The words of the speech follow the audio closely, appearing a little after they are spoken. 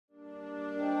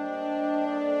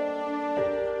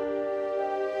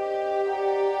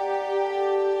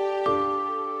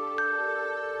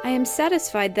am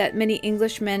satisfied that many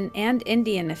Englishmen and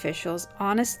Indian officials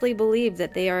honestly believe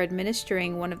that they are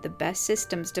administering one of the best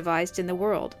systems devised in the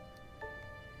world.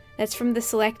 That's from the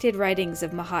Selected Writings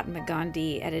of Mahatma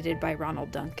Gandhi, edited by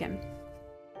Ronald Duncan.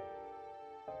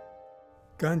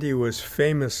 Gandhi was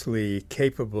famously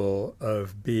capable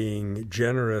of being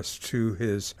generous to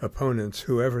his opponents,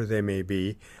 whoever they may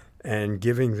be, and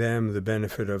giving them the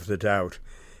benefit of the doubt,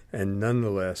 and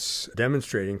nonetheless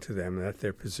demonstrating to them that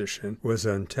their position was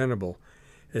untenable.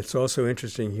 It's also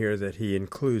interesting here that he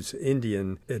includes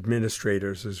Indian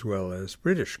administrators as well as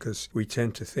British, because we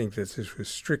tend to think that this was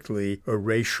strictly a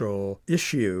racial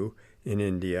issue in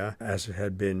India, as it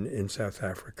had been in South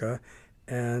Africa.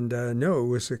 And no, it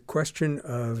was a question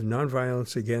of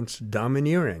nonviolence against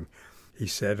domineering. He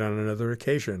said on another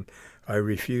occasion, I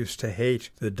refuse to hate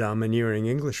the domineering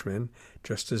Englishman,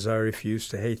 just as I refuse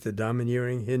to hate the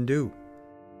domineering Hindu.